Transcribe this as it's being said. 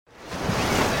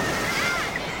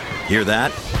Hear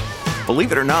that?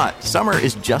 Believe it or not, summer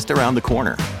is just around the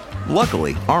corner.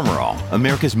 Luckily, Armor All,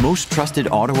 America's most trusted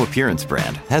auto appearance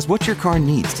brand, has what your car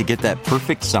needs to get that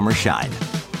perfect summer shine.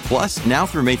 Plus, now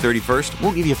through May 31st,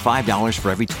 we'll give you $5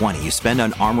 for every $20 you spend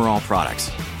on Armor All products.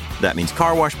 That means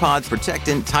car wash pods,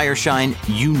 protectant, tire shine,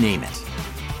 you name it.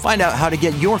 Find out how to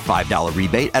get your $5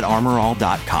 rebate at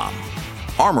armorall.com.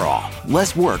 Armor All,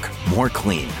 less work, more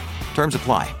clean. Terms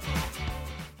apply.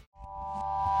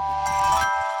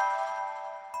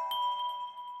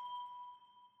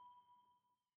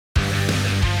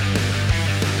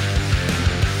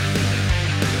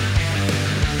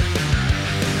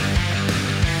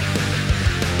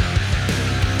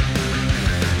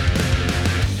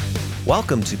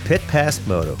 Welcome to Pit Past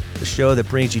Moto, the show that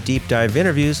brings you deep dive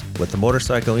interviews with the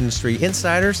motorcycle industry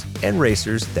insiders and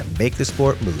racers that make the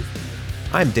sport move.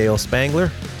 I'm Dale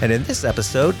Spangler, and in this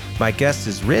episode, my guest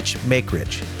is Rich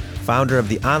Maychrich, founder of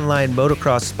the online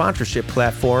motocross sponsorship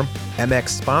platform MX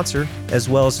Sponsor, as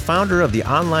well as founder of the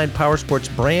online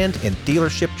powersports brand and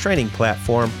dealership training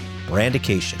platform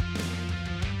BrandEcation.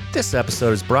 This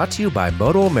episode is brought to you by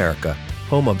Moto America,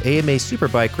 home of AMA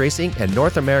Superbike Racing and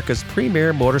North America's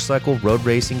premier motorcycle road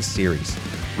racing series.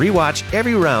 Rewatch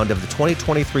every round of the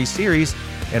 2023 series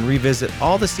and revisit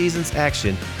all the season's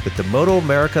action with the Moto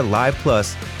America Live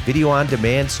Plus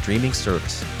video-on-demand streaming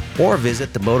service. Or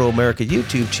visit the Moto America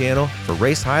YouTube channel for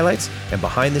race highlights and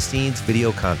behind-the-scenes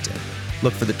video content.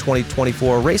 Look for the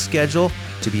 2024 race schedule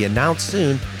to be announced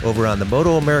soon over on the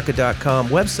MotoAmerica.com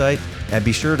website, and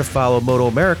be sure to follow Moto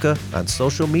America on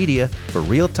social media for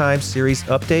real-time series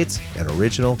updates and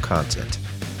original content.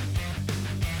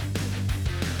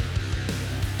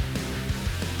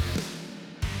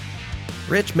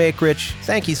 Rich Maychrich,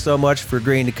 thank you so much for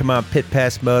agreeing to come on Pit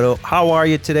Past Moto. How are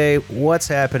you today? What's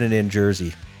happening in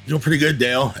Jersey? Doing pretty good,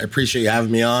 Dale. I appreciate you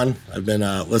having me on. I've been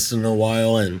listening a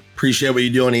while and appreciate what you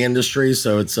do in the industry.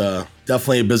 So it's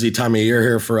definitely a busy time of year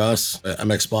here for us at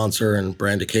MX Sponsor and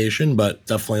BrandEcation, but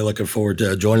definitely looking forward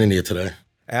to joining you today.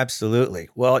 Absolutely.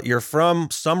 Well, you're from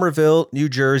Somerville, New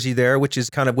Jersey there, which is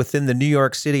kind of within the New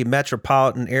York City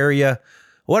metropolitan area.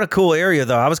 What a cool area,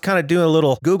 though. I was kind of doing a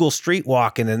little Google street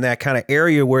walking in that kind of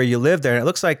area where you live there. And it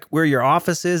looks like where your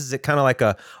office is it kind of like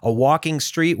a walking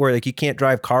street where like you can't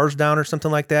drive cars down or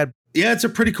something like that? Yeah, it's a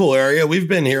pretty cool area. We've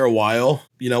been here a while.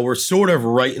 You know, we're sort of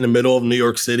right in the middle of New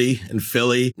York City and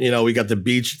Philly. You know, we got the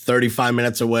beach 35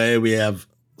 minutes away. We have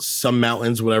some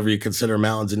mountains, whatever you consider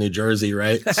mountains in New Jersey,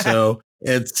 right? So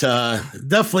it's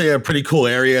definitely a pretty cool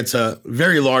area. It's a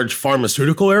very large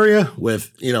pharmaceutical area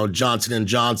with, you know, Johnson &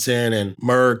 Johnson and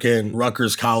Merck and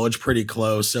Rutgers College pretty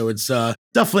close. So it's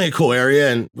definitely a cool area.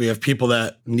 And we have people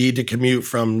that need to commute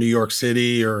from New York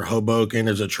City or Hoboken.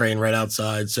 There's a train right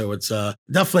outside. So it's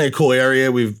definitely a cool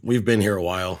area. We've been here a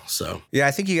while. So yeah,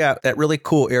 I think you got that really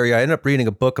cool area. I ended up reading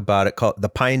a book about it called The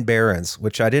Pine Barrens,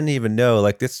 which I didn't even know.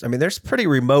 Like this, I mean, there's pretty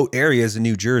remote areas in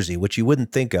New Jersey, which you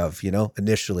wouldn't think of, you know,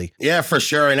 initially. Yeah, for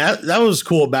sure. And that was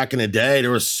cool back in the day.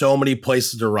 There were so many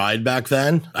places to ride back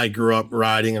then. I grew up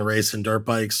riding and racing dirt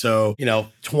bikes. So, you know,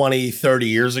 20, 30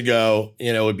 years ago,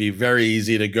 you know, it would be very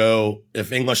easy to go if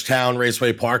Englishtown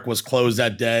Raceway Park was closed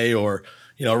that day, or,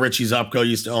 you know, Richie's Upco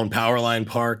used to own Powerline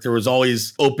Park. There was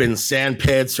always open sand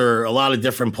pits or a lot of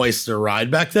different places to ride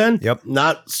back then. Yep.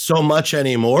 Not so much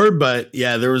anymore, but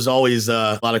yeah, there was always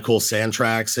a lot of cool sand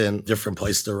tracks and different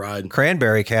places to ride.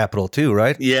 Cranberry capital too,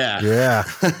 right? Yeah. Yeah.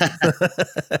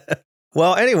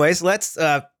 Well, anyways, let's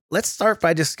start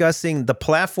by discussing the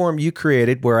platform you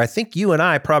created where I think you and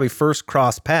I probably first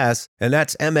crossed paths, and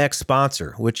that's MX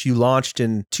Sponsor, which you launched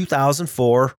in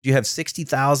 2004. You have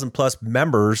 60,000 plus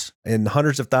members and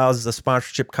hundreds of thousands of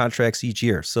sponsorship contracts each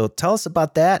year. So tell us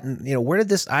about that, and you know, where did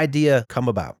this idea come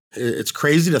about? It's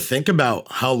crazy to think about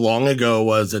how long ago it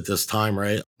was at this time,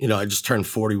 right? You know, I just turned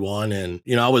 41 and,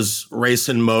 you know, I was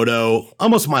racing moto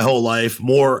almost my whole life,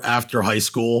 more after high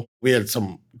school. We had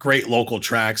some great local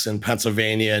tracks in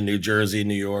Pennsylvania, New Jersey,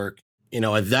 New York. You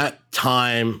know, at that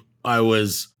time, I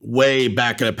was way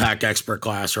back in a pack expert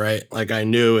class, right? Like I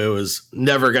knew it was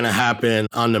never going to happen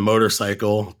on the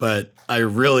motorcycle, but I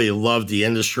really loved the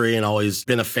industry and always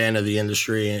been a fan of the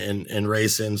industry and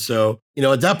racing. So, you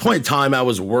know, at that point in time, I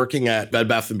was working at Bed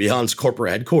Bath & Beyond's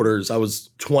corporate headquarters. I was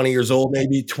 20 years old,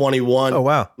 maybe 21. Oh,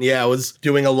 wow. Yeah, I was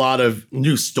doing a lot of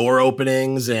new store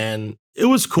openings and it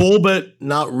was cool, but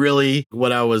not really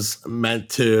what I was meant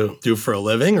to do for a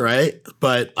living, right?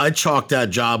 But I chalked that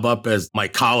job up as my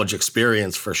college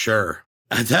experience for sure.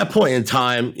 at that point in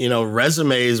time,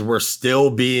 resumes were still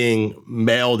being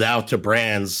mailed out to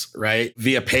brands, right?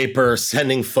 Via paper,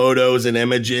 sending photos and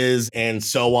images and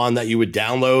so on that you would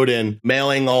download and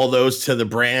mailing all those to the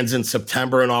brands in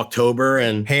September and October.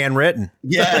 And handwritten.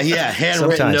 Yeah,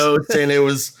 handwritten notes. And it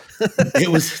was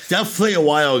definitely a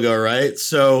while ago, right?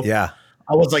 So yeah,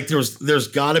 I was like, there's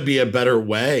got to be a better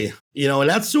way, and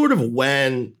that's sort of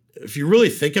when, if you really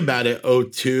think about it,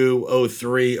 02,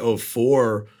 03,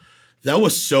 04, that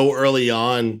was so early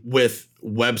on with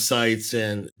websites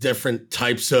and different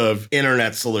types of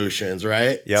internet solutions,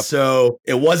 right? Yep. So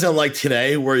it wasn't like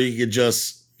today where you could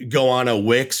just go on a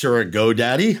Wix or a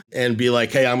GoDaddy and be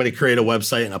like, hey, I'm going to create a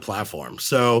website and a platform.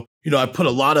 So, I put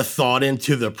a lot of thought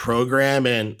into the program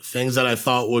and things that I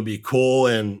thought would be cool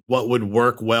and what would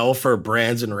work well for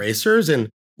brands and racers. And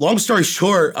long story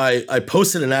short, I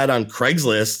posted an ad on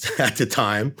Craigslist at the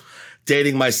time,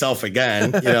 dating myself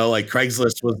again, like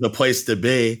Craigslist was the place to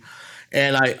be.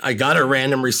 And I got a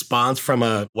random response from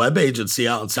a web agency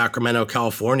out in Sacramento,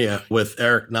 California with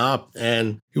Eric Knopp.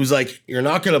 And he was like, you're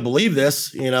not going to believe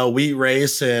this. We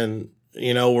race and,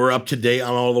 we're up to date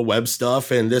on all the web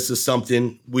stuff. And this is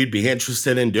something we'd be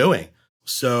interested in doing.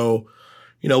 So,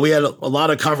 we had a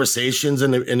lot of conversations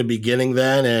in the beginning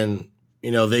then. And,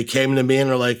 they came to me and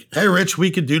were like, hey, Rich, we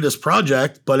could do this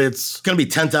project, but it's going to be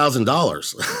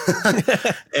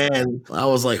 $10,000. And I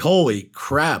was like, holy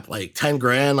crap, like 10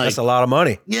 grand. Like, that's a lot of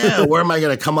money. Yeah. Where am I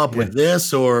going to come up with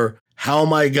this? Or how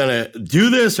am I going to do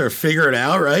this or figure it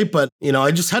out? Right. But,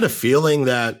 I just had a feeling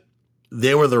that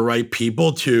they were the right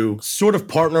people to sort of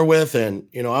partner with. And,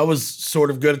 I was sort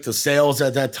of good at the sales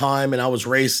at that time and I was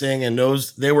racing and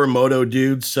they were moto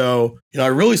dudes. So, I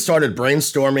really started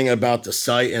brainstorming about the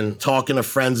site and talking to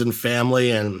friends and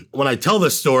family. And when I tell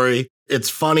this story, it's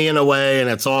funny in a way. And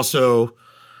it's also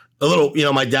a little,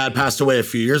 my dad passed away a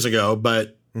few years ago,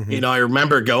 but I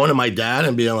remember going to my dad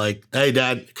and being like, hey,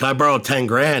 Dad, can I borrow 10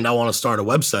 grand? I want to start a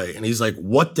website. And he's like,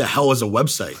 what the hell is a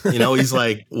website? He's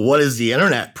like, what is the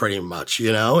internet pretty much,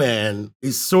 and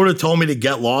he sort of told me to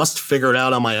get lost, figure it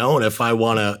out on my own if I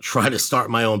want to try to start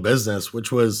my own business,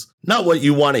 which was not what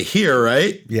you want to hear,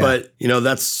 right? Yeah. But,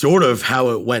 that's sort of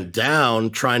how it went down,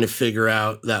 trying to figure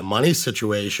out that money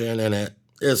situation. And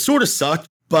it sort of sucked,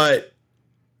 but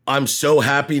I'm so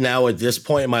happy now at this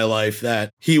point in my life that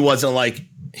he wasn't like,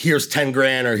 here's 10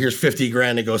 grand or here's 50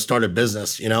 grand to go start a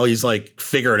business. He's like,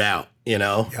 figure it out,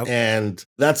 Yep. And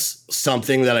that's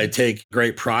something that I take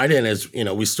great pride in is,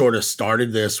 we sort of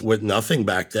started this with nothing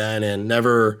back then and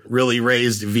never really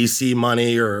raised VC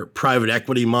money or private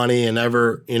equity money and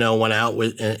never, went out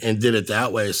with and did it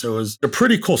that way. So it was a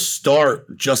pretty cool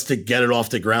start just to get it off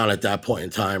the ground at that point in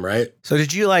time. Right. So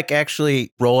did you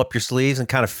actually roll up your sleeves and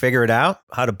kind of figure it out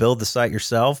how to build the site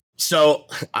yourself? So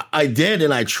I did,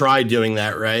 and I tried doing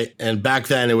that, right? And back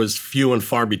then it was few and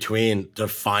far between to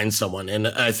find someone. And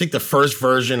I think the first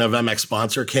version of MX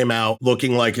Sponsor came out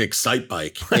looking like an Excite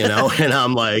bike, and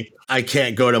I'm like, I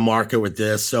can't go to market with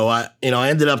this. So I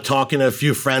ended up talking to a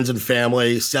few friends and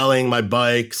family, selling my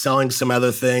bike, selling some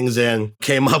other things, and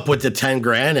came up with the 10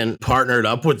 grand and partnered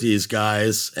up with these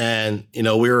guys. And,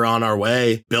 we were on our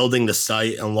way building the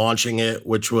site and launching it,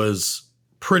 which was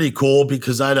pretty cool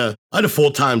because I had a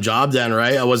full-time job then,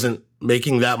 right? I wasn't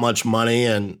making that much money.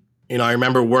 And, I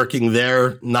remember working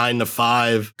there 9 to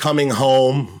 5, coming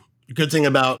home. Good thing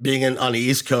about being on the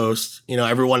East Coast,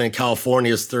 everyone in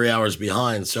California is 3 hours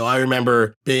behind. So I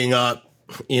remember being up,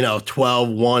 12,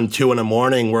 1, 2 in the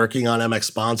morning, working on MX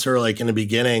Sponsor, like in the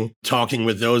beginning, talking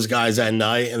with those guys at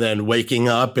night and then waking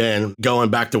up and going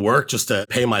back to work just to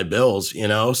pay my bills,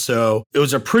 So it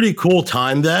was a pretty cool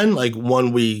time then, like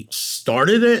when we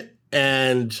started it.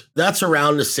 And that's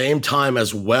around the same time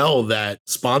as well that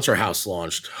Sponsor House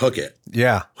launched, Hook It.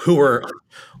 Yeah. Who were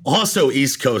also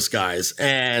East Coast guys.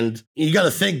 And you got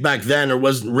to think back then, there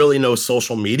wasn't really no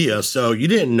social media. So you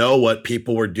didn't know what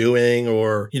people were doing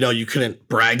or, you couldn't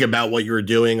brag about what you were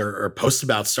doing or post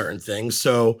about certain things.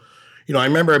 So, I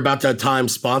remember about that time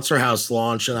Sponsor House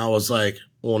launched and I was like,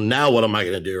 well, now what am I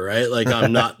going to do? Right. Like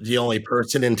I'm not the only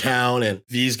person in town and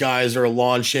these guys are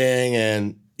launching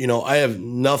and, I have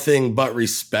nothing but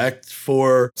respect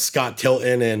for Scott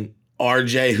Tilton and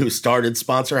RJ, who started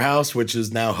Sponsor House, which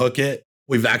is now Hook It.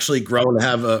 We've actually grown to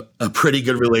have a pretty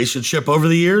good relationship over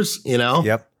the years,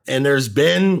 Yep. And there's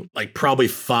been like probably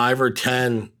 5 or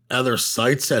 10 other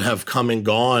sites that have come and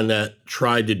gone that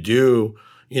tried to do,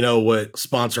 what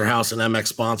Sponsor House and MX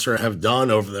Sponsor have done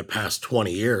over the past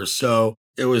 20 years. So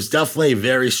it was definitely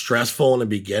very stressful in the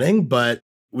beginning, but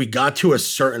we got to a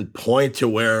certain point to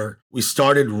where we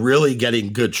started really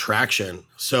getting good traction.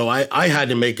 So I had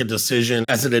to make a decision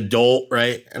as an adult,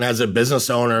 right? And as a business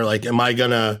owner, like, am I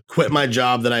going to quit my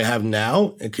job that I have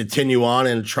now and continue on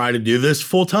and try to do this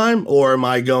full time? Or am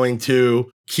I going to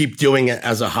keep doing it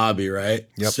as a hobby, right?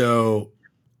 Yep. So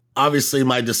obviously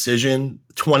my decision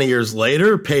 20 years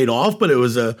later paid off, but it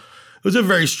was a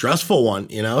very stressful one,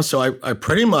 So I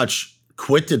pretty much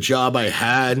quit the job I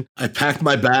had. I packed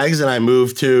my bags and I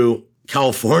moved to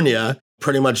California,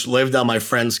 pretty much lived on my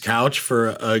friend's couch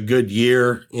for a good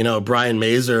year. Brian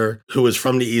Mazer, who was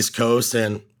from the East Coast,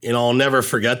 and, I'll never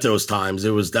forget those times.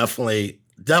 It was definitely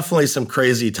some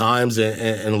crazy times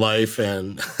in life,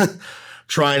 and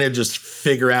trying to just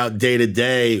figure out day to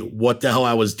day what the hell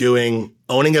I was doing,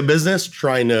 owning a business,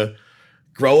 trying to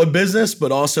grow a business,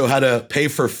 but also how to pay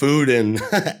for food and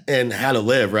and how to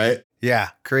live, right? Yeah,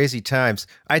 crazy times.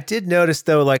 I did notice,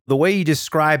 though, like the way you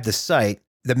described the site,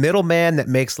 the middleman that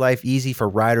makes life easy for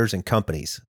riders and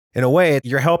companies. In a way,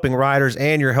 you're helping riders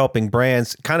and you're helping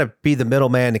brands kind of be the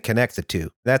middleman to connect the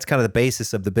two. That's kind of the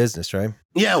basis of the business, right?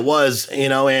 Yeah, it was,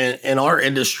 in our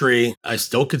industry, I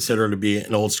still consider it to be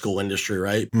an old school industry,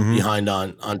 right? Mm-hmm. Behind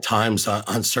on times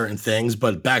on certain things.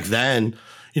 But back then,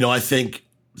 I think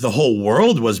the whole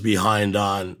world was behind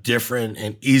on different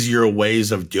and easier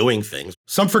ways of doing things.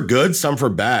 Some for good, some for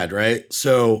bad, right?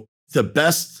 So the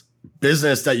best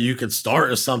business that you could start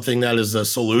is something that is a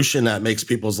solution that makes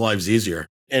people's lives easier.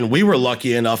 And we were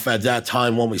lucky enough at that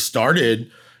time when we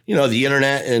started, the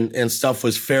internet and stuff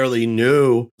was fairly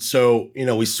new. So,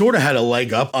 we sort of had a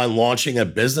leg up on launching a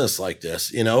business like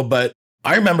this, but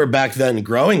I remember back then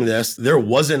growing this, there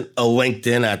wasn't a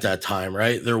LinkedIn at that time,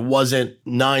 right? There wasn't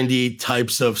 90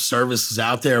 types of services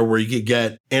out there where you could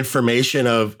get information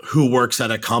of who works at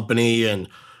a company and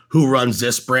who runs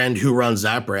this brand, who runs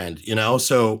that brand,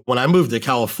 So when I moved to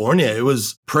California, it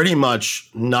was pretty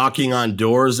much knocking on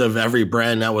doors of every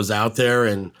brand that was out there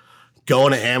and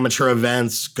going to amateur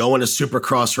events, going to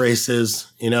supercross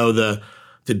races, the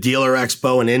dealer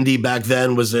expo and Indy back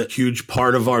then was a huge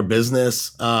part of our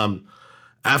business.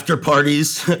 After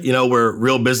parties, where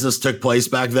real business took place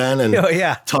back then, and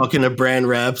talking to brand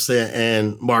reps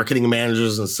and marketing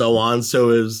managers and so on.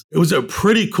 So it was a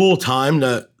pretty cool time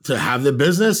to have the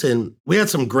business. And we had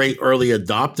some great early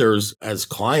adopters as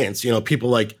clients, people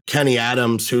like Kenny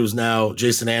Adams, who's now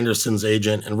Jason Anderson's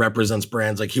agent and represents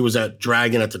brands. Like he was at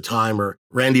Dragon at the time, or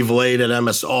Randy Vlade at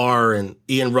MSR, and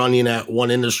Ian Runyon at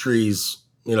One Industries,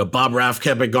 Bob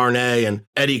Rathkep at Garnet, and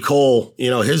Eddie Cole,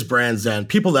 his brands then.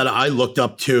 People that I looked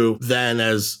up to then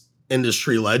as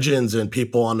industry legends and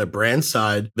people on the brand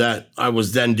side that I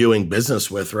was then doing business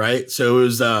with, right? So it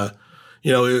was,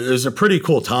 it was a pretty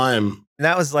cool time. And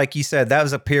that was, like you said, that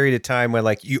was a period of time where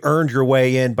like you earned your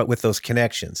way in, but with those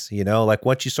connections, like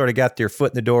once you sort of got your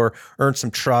foot in the door, earned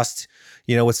some trust,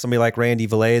 with somebody like Randy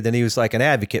Vlade, then he was like an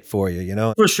advocate for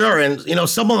you, For sure. And,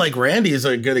 someone like Randy is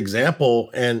a good example.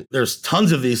 And there's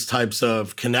tons of these types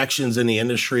of connections in the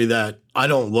industry that I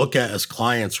don't look at as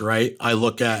clients, right? I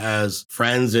look at as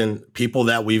friends and people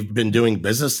that we've been doing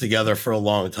business together for a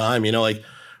long time. Like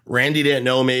Randy didn't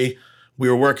know me. We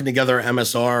were working together at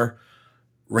MSR.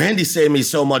 Randy saved me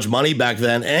so much money back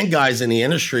then, and guys in the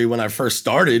industry when I first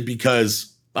started,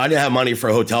 because I didn't have money for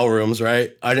hotel rooms,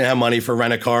 right? I didn't have money for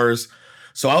rent-a-cars.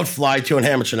 So I would fly to an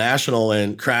amateur national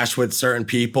and crash with certain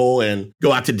people and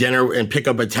go out to dinner and pick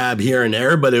up a tab here and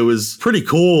there. But it was pretty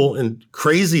cool and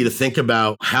crazy to think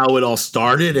about how it all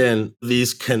started and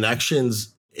these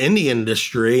connections in the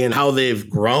industry and how they've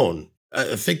grown.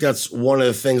 I think that's one of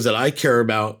the things that I care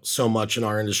about so much in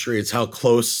our industry. It's how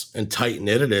close and tight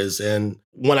knit it is. And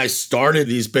when I started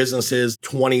these businesses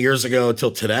 20 years ago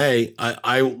till today,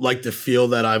 I like to feel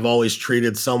that I've always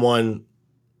treated someone,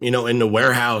 in the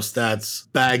warehouse that's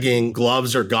bagging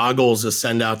gloves or goggles to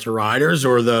send out to riders,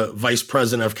 or the vice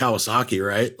president of Kawasaki,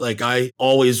 right? Like I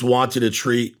always wanted to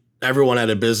treat everyone at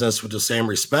a business with the same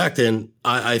respect. And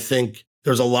I think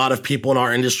there's a lot of people in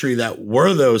our industry that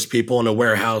were those people in a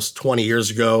warehouse 20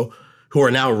 years ago who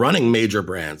are now running major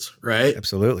brands, right?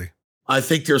 Absolutely. I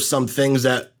think there's some things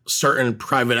that certain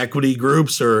private equity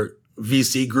groups or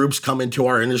VC groups come into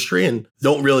our industry and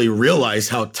don't really realize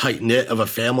how tight-knit of a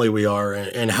family we are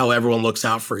and how everyone looks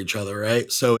out for each other,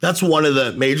 right? So that's one of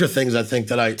the major things I think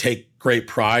that I take great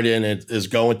pride in, is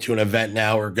going to an event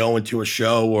now or going to a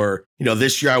show. Or,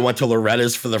 this year I went to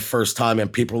Loretta's for the first time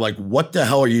and people were like, what the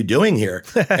hell are you doing here?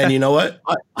 And you know what?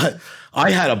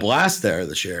 I had a blast there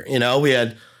this year. We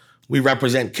had We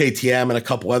represent KTM and a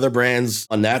couple other brands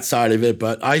on that side of it,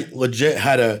 but I legit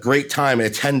had a great time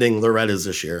attending Loretta's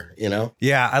this year, you know?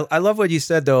 Yeah, I love what you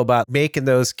said, though, about making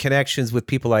those connections with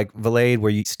people like Valade,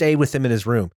 where you stayed with him in his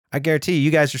room. I guarantee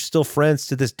you guys are still friends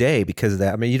to this day because of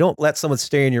that. I mean, you don't let someone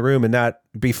stay in your room and not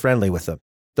be friendly with them.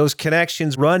 Those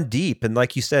connections run deep. And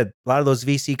like you said, a lot of those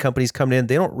VC companies coming in,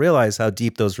 they don't realize how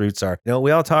deep those roots are. You know,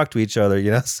 we all talk to each other,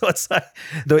 you know, so it's like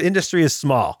the industry is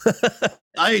small.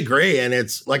 I agree. And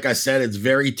it's, like I said, it's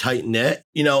very tight knit.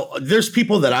 You know, there's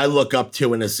people that I look up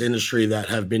to in this industry that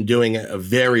have been doing it a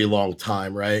very long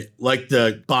time, right? Like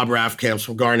the Bob Rathkamps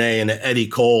from Garnet and the Eddie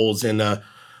Coles and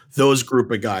those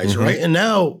group of guys, right? And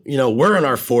now, you know, we're in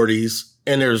our 40s.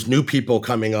 And there's new people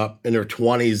coming up in their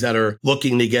 20s that are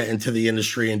looking to get into the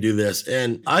industry and do this.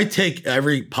 And I take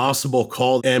every possible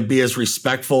call and be as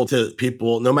respectful to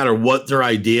people, no matter what their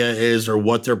idea is or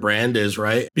what their brand is,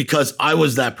 right? Because I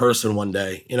was that person one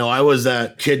day. You know, I was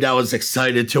that kid that was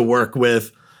excited to work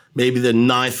with maybe the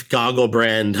 9th goggle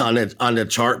brand on the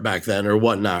chart back then or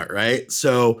whatnot, right?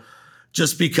 So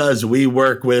just because we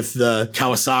work with the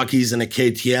Kawasaki's and the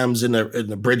KTM's and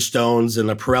the Bridgestones and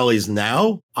the Pirellis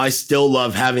now, I still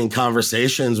love having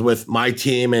conversations with my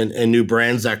team and new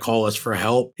brands that call us for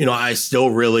help. You know, I still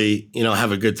really, you know,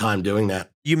 have a good time doing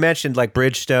that. You mentioned like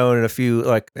Bridgestone and a few,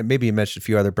 like maybe you mentioned a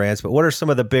few other brands, but what are some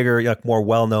of the bigger, like more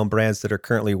well-known brands that are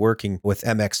currently working with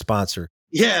MX Sponsor?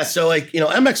 Yeah. So like, you know,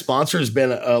 MX Sponsor has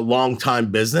been a long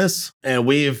time business, and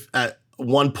we've at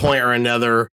one point or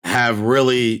another have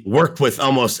really worked with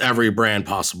almost every brand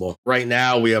possible. Right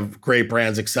now, we have great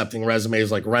brands accepting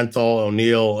resumes like Renthal,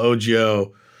 O'Neill,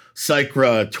 Ogio,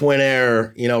 Cycra, Twin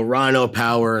Air, you know, Rhino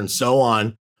Power, and so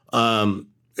on.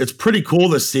 It's pretty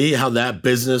cool to see how that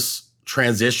business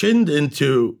transitioned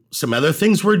into some other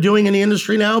things we're doing in the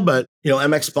industry now. But, you know,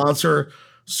 MX Sponsor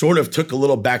sort of took a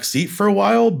little back seat for a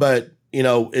while, but you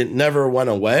know, it never went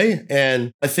away.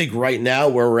 And I think right now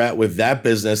where we're at with that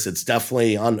business, it's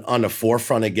definitely on the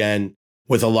forefront again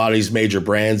with a lot of these major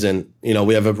brands. And, you know,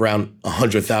 we have around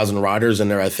 100,000 riders in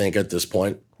there, I think, at this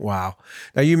point. Wow.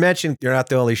 Now, you mentioned you're not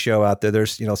the only show out there.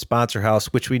 There's, you know, Sponsor House,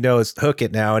 which we know is Hook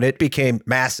It now, and it became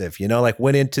massive, you know, like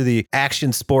went into the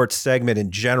action sports segment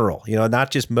in general, you know,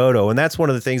 not just moto. And that's one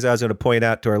of the things I was going to point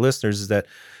out to our listeners is that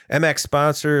MX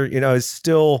Sponsor, you know, is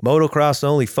still motocross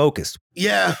only focused.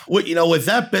 Yeah. Well, you know, with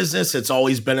that business, it's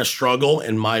always been a struggle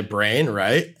in my brain,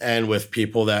 right? And with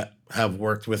people that have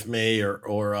worked with me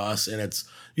or us. And it's,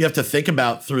 you have to think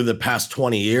about through the past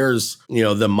 20 years, you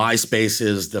know, the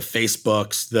MySpaces, the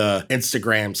Facebooks, the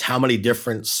Instagrams, how many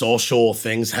different social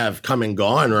things have come and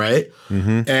gone, right?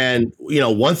 And, you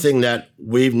know, one thing that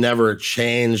we've never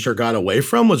changed or got away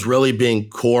from was really being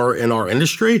core in our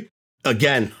industry.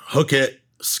 Again, Hook It,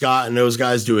 Scott and those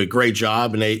guys do a great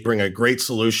job, and they bring a great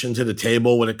solution to the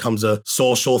table when it comes to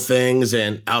social things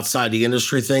and outside the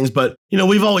industry things. But, you know,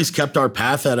 we've always kept our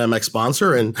path at MX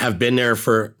Sponsor and have been there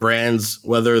for brands,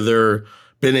 whether they're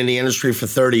been in the industry for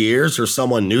 30 years or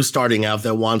someone new starting out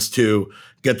that wants to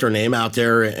get their name out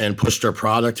there and push their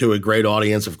product to a great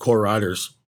audience of core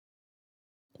riders.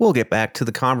 We'll get back to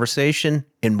the conversation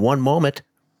in one moment.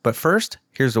 But first,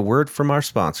 here's a word from our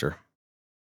sponsor.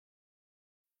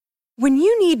 When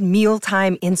you need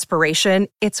mealtime inspiration,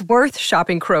 it's worth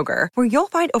shopping Kroger, where you'll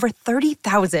find over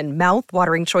 30,000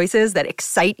 mouth-watering choices that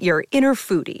excite your inner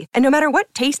foodie. And no matter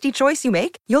what tasty choice you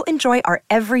make, you'll enjoy our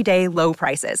everyday low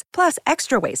prices, plus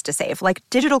extra ways to save, like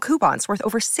digital coupons worth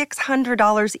over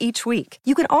 $600 each week.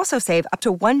 You can also save up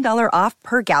to $1 off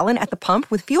per gallon at the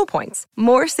pump with fuel points.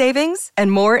 More savings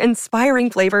and more inspiring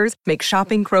flavors make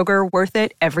shopping Kroger worth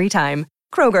it every time.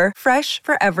 Kroger, fresh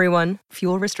for everyone.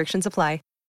 Fuel restrictions apply.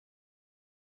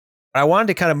 I wanted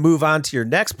to kind of move on to your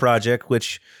next project,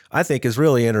 which I think is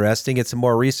really interesting. It's a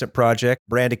more recent project,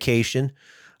 BrandEcation.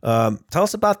 Tell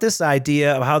us about this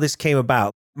idea of how this came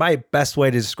about. My best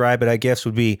way to describe it, I guess,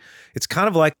 would be it's kind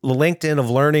of like the LinkedIn of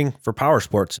learning for power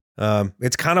sports.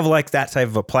 It's kind of like that type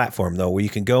of a platform, though, where you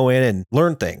can go in and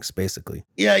learn things, basically.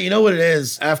 Yeah, you know what it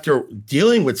is? After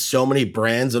dealing with so many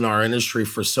brands in our industry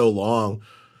for so long,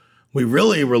 we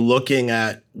really were looking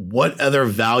at what other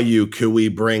value could we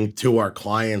bring to our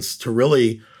clients to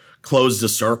really close the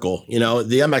circle. You know,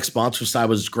 the MX Sponsor side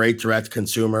was great direct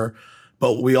consumer,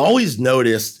 but we always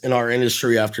noticed in our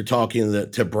industry after talking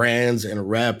to brands and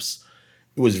reps,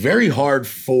 it was very hard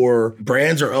for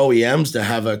brands or OEMs to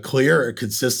have a clear and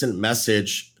consistent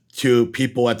message to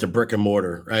people at the brick and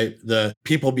mortar, right? The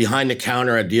people behind the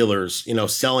counter at dealers, you know,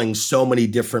 selling so many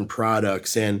different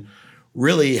products and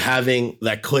really having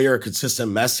that clear, consistent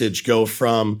message go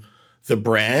from the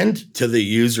brand to the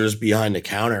users behind the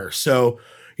counter. So,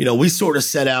 we sort of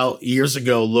set out years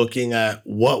ago looking at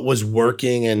what was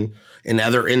working in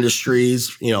other industries,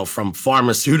 from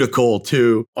pharmaceutical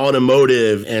to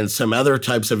automotive and some other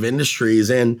types of industries.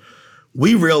 And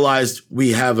we realized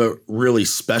we have a really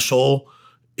special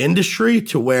industry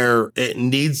to where it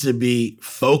needs to be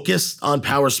focused on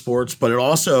power sports, but it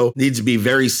also needs to be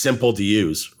very simple to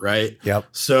use, right? Yep.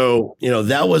 So,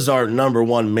 that was our number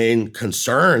one main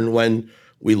concern when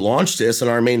we launched this. And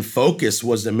our main focus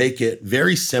was to make it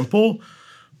very simple,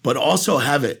 but also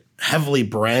have it heavily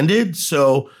branded.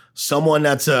 So someone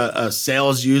that's a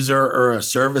sales user or a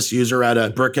service user at a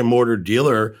brick and mortar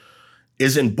dealer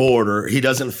isn't bored, or he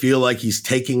doesn't feel like he's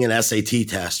taking an SAT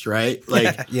test, right?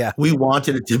 Like, Yeah. We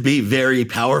wanted it to be very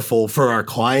powerful for our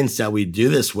clients that we do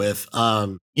this with.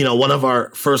 One of our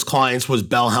first clients was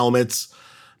Bell Helmets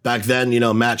back then,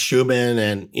 Matt Schumann,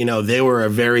 and, they were a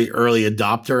very early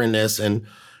adopter in this. And,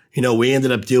 we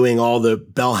ended up doing all the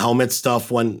Bell Helmet stuff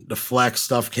when the Flex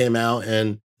stuff came out,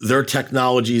 and their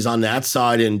technologies on that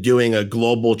side and doing a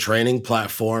global training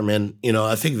platform. And,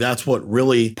 I think that's what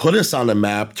really put us on the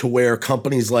map to where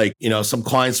companies like, some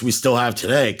clients we still have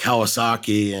today,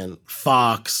 Kawasaki and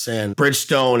Fox and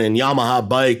Bridgestone and Yamaha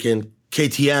Bike and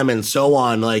KTM and so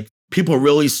on, like people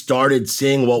really started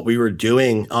seeing what we were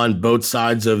doing on both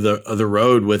sides of the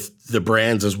road with the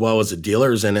brands as well as the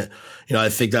dealers. And I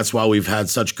think that's why we've had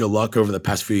such good luck over the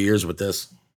past few years with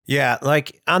this. Yeah,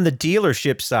 like on the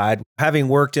dealership side, having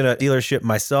worked in a dealership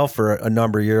myself for a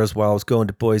number of years while I was going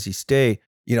to Boise State,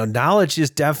 knowledge is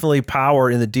definitely power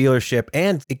in the dealership,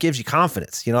 and it gives you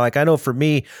confidence. Like I know for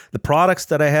me, the products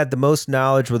that I had the most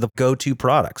knowledge were the go-to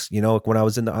products, when I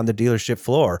was on the dealership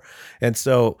floor. And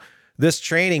so this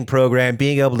training program,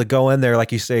 being able to go in there,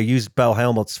 like you say, use Bell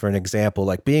Helmets for an example,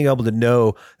 like being able to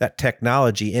know that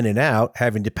technology in and out,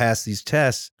 having to pass these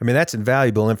tests. I mean, that's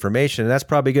invaluable information. And that's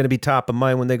probably going to be top of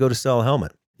mind when they go to sell a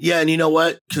helmet. Yeah. And you know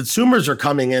what? Consumers are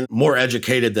coming in more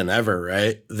educated than ever,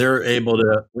 right? They're able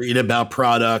to read about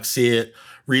products, see it,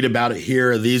 read about it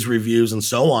here, these reviews and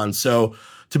so on. So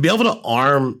to be able to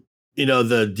arm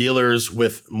the dealers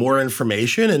with more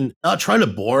information and not try to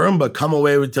bore them, but come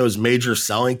away with those major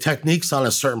selling techniques on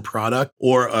a certain product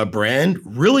or a brand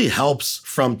really helps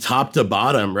from top to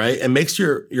bottom, right? It makes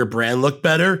your brand look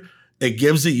better. It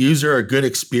gives the user a good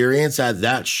experience at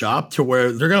that shop to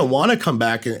where they're going to want to come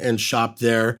back and shop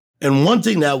there. And one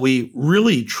thing that we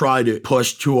really try to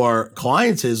push to our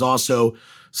clients is also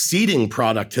seeding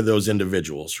product to those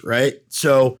individuals, right?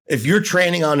 So if you're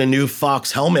training on a new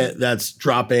Fox helmet that's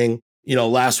dropping,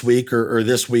 last week or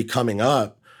this week coming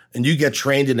up, and you get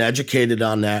trained and educated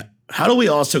on that, how do we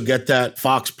also get that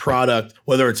Fox product,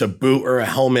 whether it's a boot or a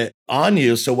helmet, on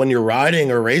you? So when you're riding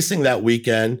or racing that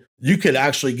weekend, you could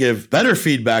actually give better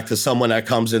feedback to someone that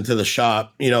comes into the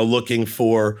shop, looking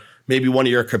for maybe one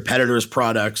of your competitors'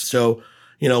 products. So,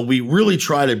 we really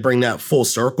try to bring that full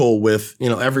circle with,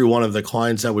 every one of the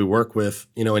clients that we work with,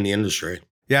 in the industry.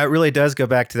 Yeah, it really does go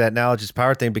back to that knowledge is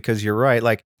power thing, because you're right.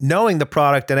 Like knowing the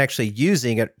product and actually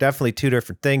using it, definitely two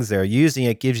different things there. Using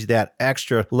it gives you that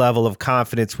extra level of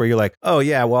confidence where you're like, oh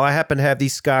yeah, well, I happen to have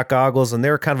these Scott goggles and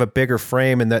they're kind of a bigger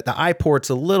frame, and the eye port's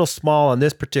a little small on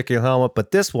this particular helmet,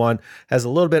 but this one has a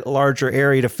little bit larger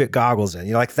area to fit goggles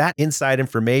in. Like that inside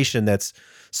information that's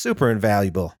super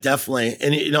invaluable. Definitely.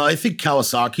 And, I think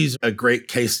Kawasaki's a great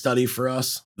case study for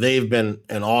us. They've been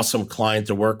an awesome client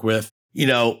to work with.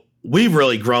 We've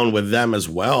really grown with them as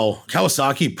well.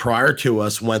 Kawasaki prior to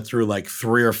us went through like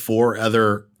 3 or 4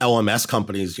 other LMS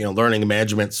companies, learning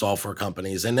management software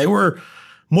companies. And they were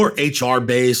more HR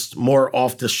based, more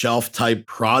off the shelf type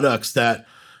products that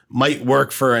might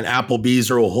work for an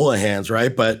Applebee's or a Houlihan's,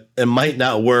 right? But it might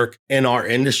not work in our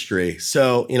industry.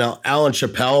 So, Alan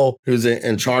Chappelle, who's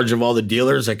in charge of all the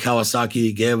dealers at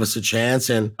Kawasaki, gave us a chance.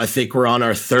 And I think we're on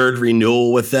our 3rd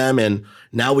renewal with them. And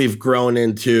now we've grown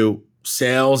into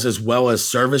sales as well as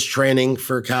service training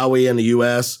for Cowie in the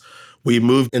US. We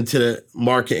moved into the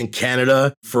market in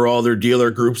Canada for all their dealer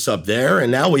groups up there.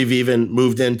 And now we've even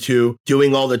moved into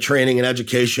doing all the training and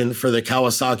education for the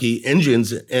Kawasaki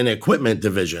engines and equipment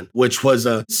division, which was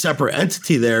a separate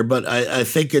entity there. But I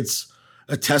think it's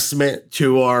a testament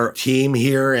to our team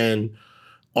here and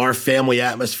our family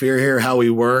atmosphere here, how we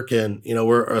work. And,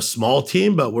 we're a small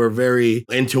team, but we're very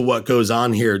into what goes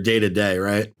on here day to day,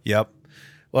 right? Yep.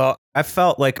 Well, I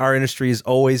felt like our industry has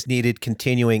always needed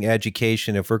continuing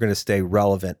education if we're going to stay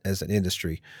relevant as an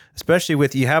industry, especially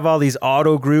with you have all these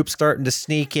auto groups starting to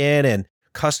sneak in and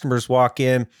customers walk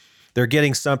in. They're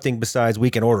getting something besides we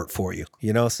can order it for you,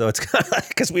 so it's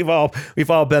because we've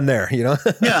all been there,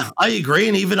 Yeah, I agree.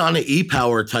 And even on the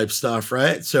e-power type stuff,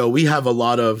 right? So we have a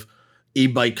lot of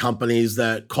e-bike companies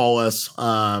that call us,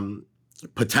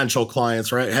 potential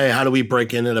clients, right? Hey, how do we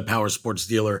break into the power sports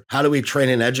dealer? How do we train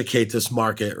and educate this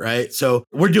market, right? So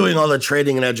we're doing all the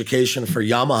training and education for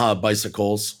Yamaha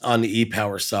bicycles on the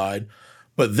e-power side,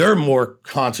 but they're more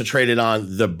concentrated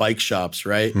on the bike shops,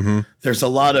 right? There's a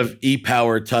lot of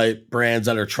e-power type brands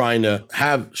that are trying to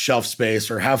have shelf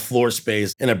space or have floor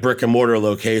space in a brick and mortar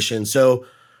location. So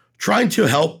trying to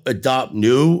help adopt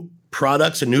new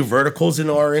products and new verticals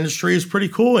into our industry is pretty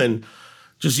cool. And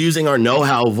just using our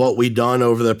know-how of what we've done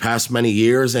over the past many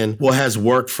years and what has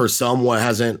worked for some, what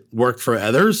hasn't worked for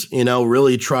others,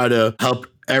 really try to help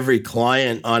every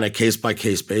client on a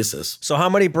case-by-case basis. So how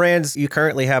many brands you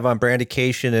currently have on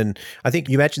BrandEcation? And I think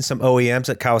you mentioned some OEMs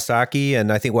at Kawasaki,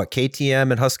 and I think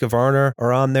KTM and Husqvarna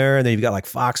are on there. And then you've got like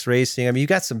Fox Racing. I mean, you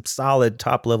got some solid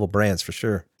top-level brands for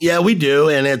sure. Yeah, we do.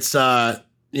 And it's...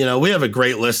 we have a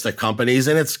great list of companies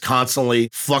and it's constantly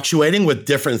fluctuating with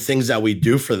different things that we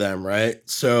do for them, right?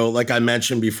 So like I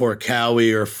mentioned before,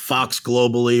 Cowie or Fox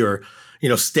globally or,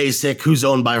 Stasic, who's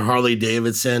owned by Harley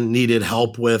Davidson, needed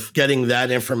help with getting that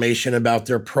information about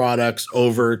their products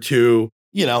over to,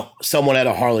 someone at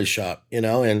a Harley shop,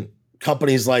 and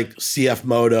companies like CF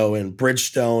Moto and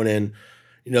Bridgestone and,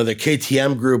 the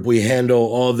KTM group, we handle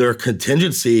all their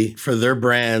contingency for their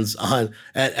brands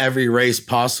at every race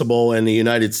possible in the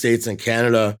United States and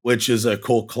Canada, which is a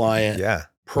cool client. Yeah.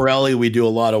 Pirelli, we do a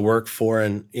lot of work for.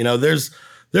 And, there's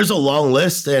a long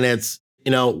list and it's,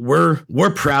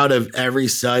 we're proud of every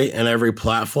site and every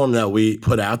platform that we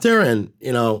put out there and,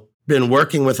 been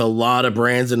working with a lot of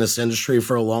brands in this industry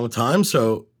for a long time.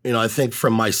 So, I think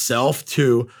from myself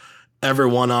to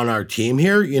everyone on our team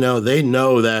here, they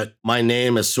know that my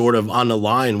name is sort of on the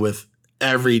line with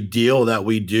every deal that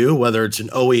we do, whether it's an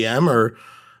OEM or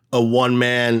a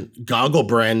one-man goggle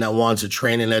brand that wants to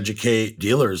train and educate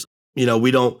dealers. We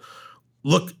don't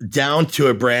look down to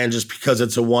a brand just because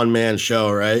it's a one-man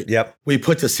show, right? Yep. We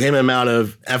put the same amount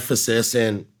of emphasis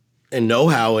and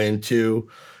know-how into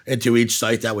each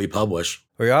site that we publish.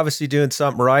 Well, you're obviously doing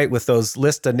something right with those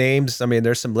list of names. I mean,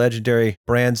 there's some legendary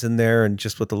brands in there and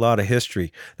just with a lot of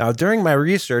history. Now, during my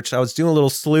research, I was doing a little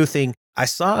sleuthing. I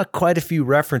saw quite a few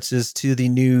references to the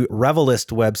new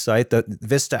Revelist website, the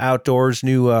Vista Outdoors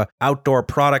new outdoor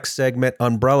product segment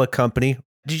umbrella company.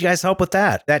 Did you guys help with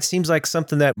that? That seems like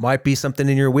something that might be something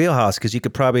in your wheelhouse because you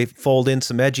could probably fold in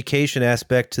some education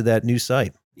aspect to that new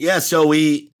site. Yeah, so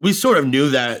we sort of knew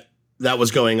that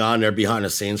was going on there behind the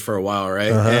scenes for a while,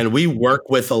 right? And we work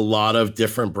with a lot of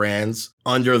different brands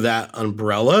under that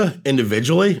umbrella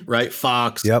individually, right?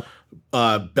 Fox,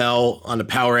 Bell on the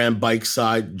power and bike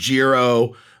side,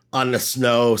 Giro on the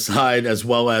snow side, as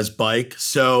well as bike.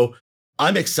 So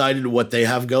I'm excited what they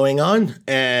have going on.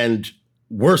 And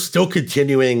we're still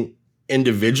continuing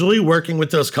individually working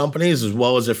with those companies, as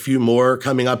well as a few more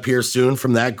coming up here soon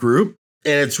from that group.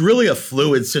 And it's really a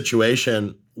fluid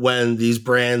situation when these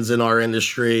brands in our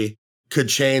industry could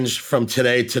change from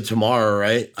today to tomorrow,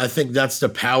 right? I think that's the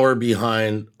power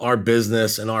behind our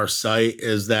business and our site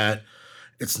is that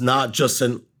it's not just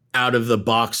an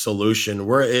out-of-the-box solution.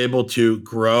 We're able to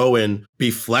grow and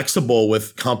be flexible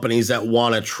with companies that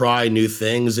want to try new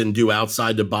things and do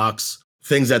outside-the-box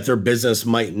things that their business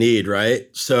might need, right?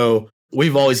 So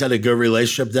we've always had a good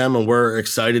relationship with them, and we're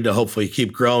excited to hopefully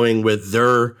keep growing with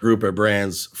their group of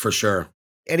brands for sure.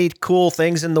 Any cool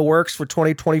things in the works for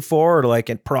 2024 or like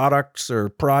in products or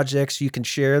projects you can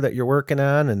share that you're working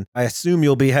on? And I assume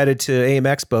you'll be headed to AIM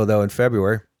Expo though in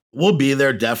February. We'll be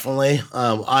there definitely.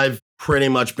 I've pretty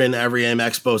much been to every AIM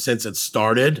Expo since it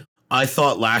started. I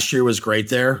thought last year was great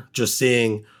there, just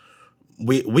seeing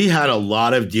we had a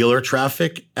lot of dealer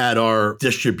traffic at our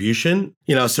distribution.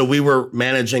 So we were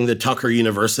managing the Tucker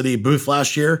University booth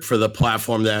last year for the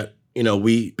platform that,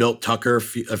 we built Tucker a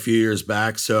few years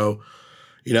back. So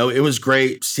it was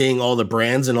great seeing all the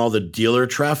brands and all the dealer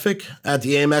traffic at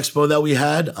the AIM Expo that we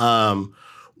had.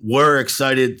 We're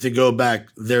excited to go back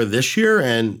there this year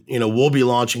and, we'll be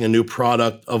launching a new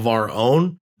product of our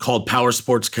own called Power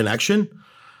Sports Connection.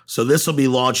 So this will be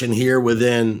launching here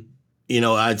within,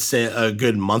 I'd say a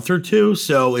good month or two.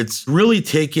 So it's really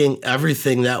taking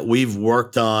everything that we've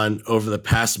worked on over the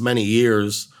past many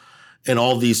years and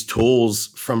all these tools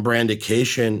from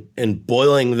BrandEcation and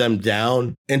boiling them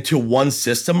down into one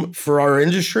system for our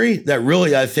industry that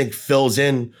really, I think, fills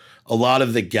in a lot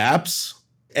of the gaps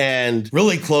and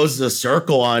really closes the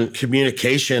circle on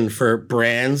communication for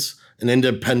brands and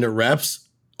independent reps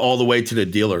all the way to the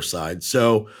dealer side.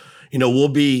 So, we'll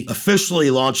be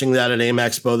officially launching that at AIM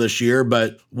Expo this year,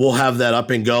 but we'll have that up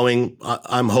and going.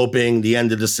 I'm hoping the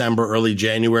end of December, early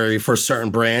January for certain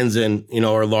brands and,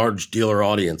 our large dealer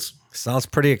audience. Sounds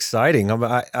pretty exciting.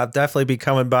 I'll definitely be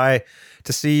coming by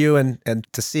to see you and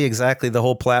to see exactly the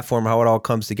whole platform, how it all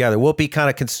comes together. Will it be kind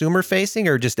of consumer facing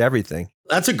or just everything?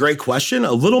 That's a great question.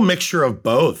 A little mixture of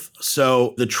both.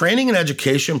 So the training and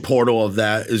education portal of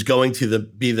that is going to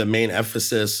be the main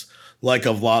emphasis, like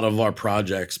of a lot of our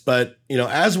projects. But,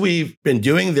 as we've been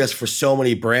doing this for so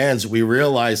many brands, we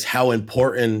realize how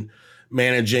important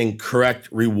managing correct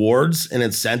rewards and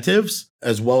incentives,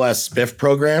 as well as spiff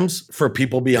programs for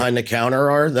people behind the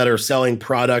counter that are selling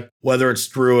product, whether it's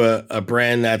through a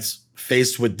brand that's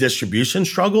faced with distribution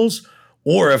struggles,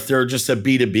 or if they're just a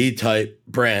B2B type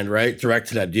brand, right? Direct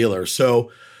to that dealer. So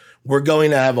we're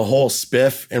going to have a whole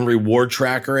spiff and reward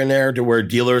tracker in there to where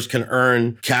dealers can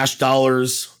earn cash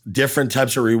dollars, different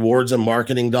types of rewards and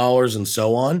marketing dollars, and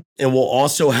so on. And we'll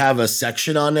also have a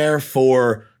section on there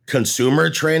for consumer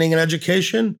training and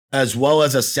education, as well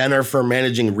as a center for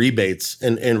managing rebates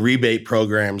and rebate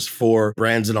programs for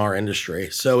brands in our industry.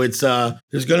 So it's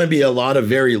there's going to be a lot of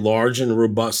very large and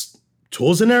robust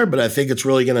tools in there, but I think it's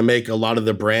really going to make a lot of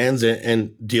the brands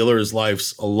and dealers'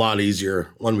 lives a lot easier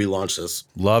when we launch this.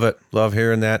 Love it. Love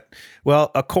hearing that.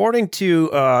 Well, according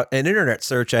to an internet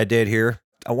search I did here,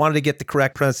 I wanted to get the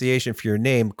correct pronunciation for your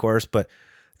name, of course, but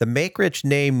the Maychrich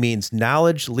name means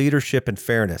knowledge, leadership, and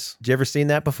fairness. Did you ever seen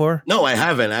that before? No, I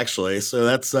haven't actually. So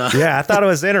that's Yeah, I thought it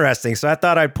was interesting. So I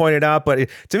thought I'd point it out. But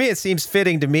to me, it seems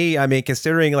fitting to me. I mean,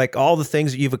 considering like all the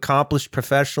things that you've accomplished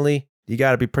professionally, you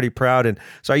got to be pretty proud. And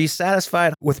so are you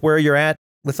satisfied with where you're at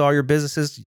with all your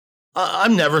businesses?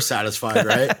 I'm never satisfied,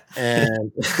 right?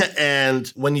 and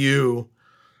when you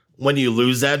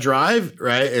lose that drive,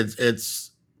 right, it's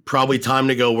probably time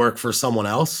to go work for someone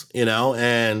else,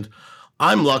 and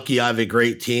I'm lucky I have a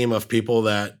great team of people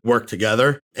that work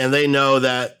together, and they know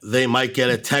that they might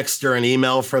get a text or an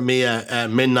email from me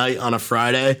at midnight on a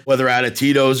Friday, whether at a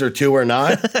Tito's or two or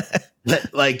not.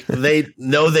 Like they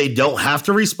know they don't have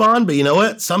to respond, but you know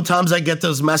what? Sometimes I get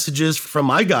those messages from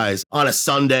my guys on a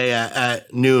Sunday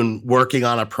at noon working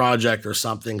on a project or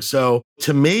something. So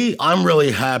to me, I'm really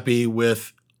happy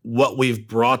with what we've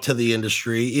brought to the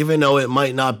industry, even though it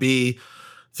might not be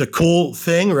the cool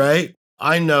thing, right?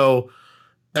 I know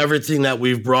everything that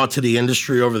we've brought to the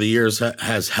industry over the years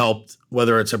has helped,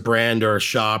 whether it's a brand or a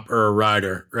shop or a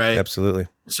rider, right? Absolutely.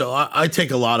 So I take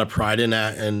a lot of pride in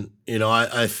that. And,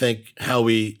 I think how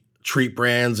we treat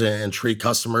brands and treat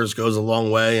customers goes a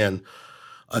long way. And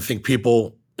I think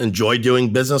people enjoy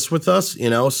doing business with us,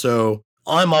 so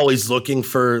I'm always looking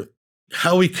for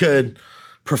how we could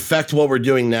perfect what we're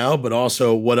doing now, but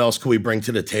also what else can we bring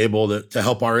to the table to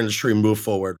help our industry move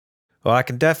forward. Well, I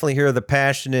can definitely hear the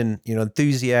passion and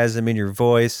enthusiasm in your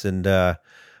voice, and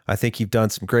I think you've done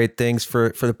some great things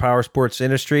for the power sports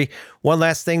industry. One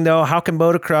last thing, though, how can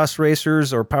motocross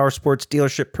racers or power sports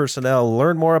dealership personnel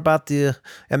learn more about the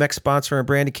MX Sponsor and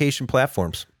BrandEcation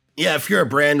platforms? Yeah, if you're a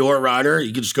brand or a rider,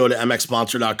 you can just go to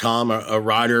mxsponsor.com. A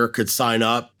rider could sign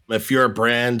up. If you're a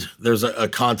brand, there's a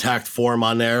contact form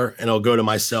on there, and it'll go to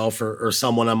myself or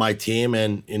someone on my team,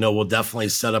 and we'll definitely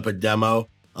set up a demo.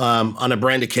 On a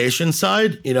BrandEcation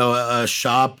side, a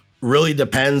shop really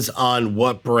depends on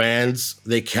what brands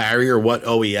they carry or what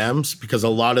OEMs, because a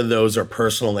lot of those are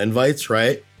personal invites,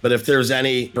 right? But if there's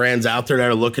any brands out there that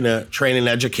are looking to train and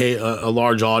educate a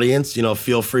large audience,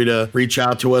 feel free to reach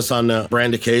out to us on the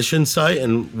BrandEcation site,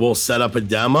 and we'll set up a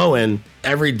demo. And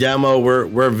every demo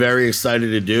we're very excited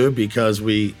to do, because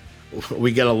we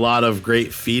get a lot of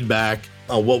great feedback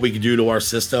on what we can do to our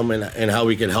system and how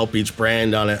we can help each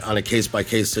brand on a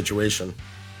case-by-case situation.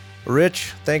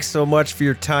 Rich, thanks so much for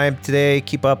your time today.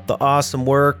 Keep up the awesome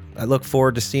work. I look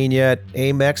forward to seeing you at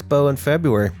AIM Expo in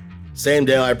February. Same,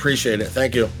 Dale. I appreciate it.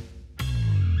 Thank you.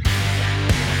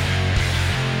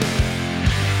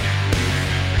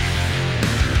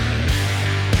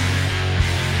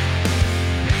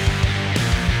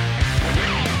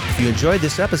 If you enjoyed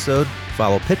this episode,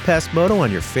 follow Pit Pass Moto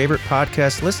on your favorite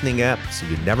podcast listening app so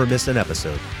you never miss an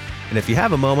episode. And if you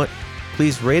have a moment,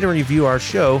 please rate and review our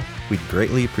show. We'd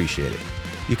greatly appreciate it.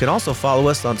 You can also follow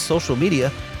us on social media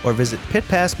or visit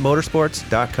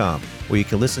pitpassmotorsports.com, where you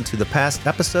can listen to the past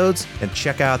episodes and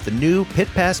check out the new Pit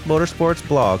Pass Motorsports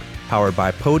blog powered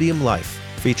by Podium Life,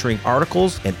 featuring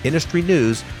articles and industry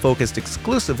news focused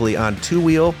exclusively on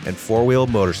two-wheel and four-wheel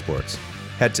motorsports.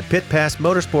 Head to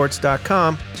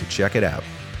pitpassmotorsports.com to check it out.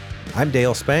 I'm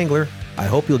Dale Spangler. I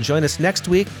hope you'll join us next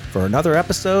week for another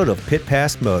episode of Pit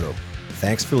Pass Moto.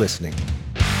 Thanks for listening.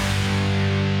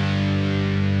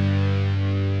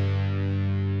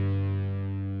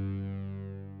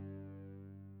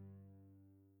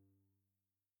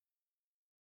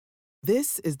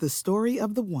 This is the story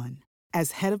of the one.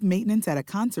 As head of maintenance at a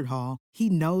concert hall, he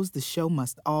knows the show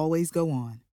must always go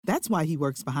on. That's why he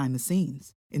works behind the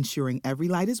scenes, ensuring every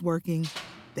light is working,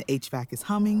 the HVAC is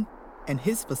humming, and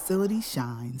his facility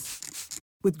shines.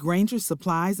 With Grainger's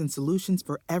supplies and solutions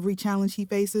for every challenge he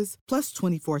faces, plus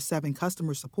 24/7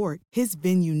 customer support, his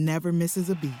venue never misses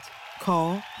a beat.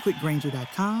 Call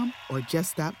quickgrainger.com or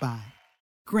just stop by.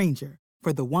 Grainger,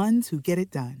 for the ones who get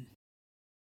it done.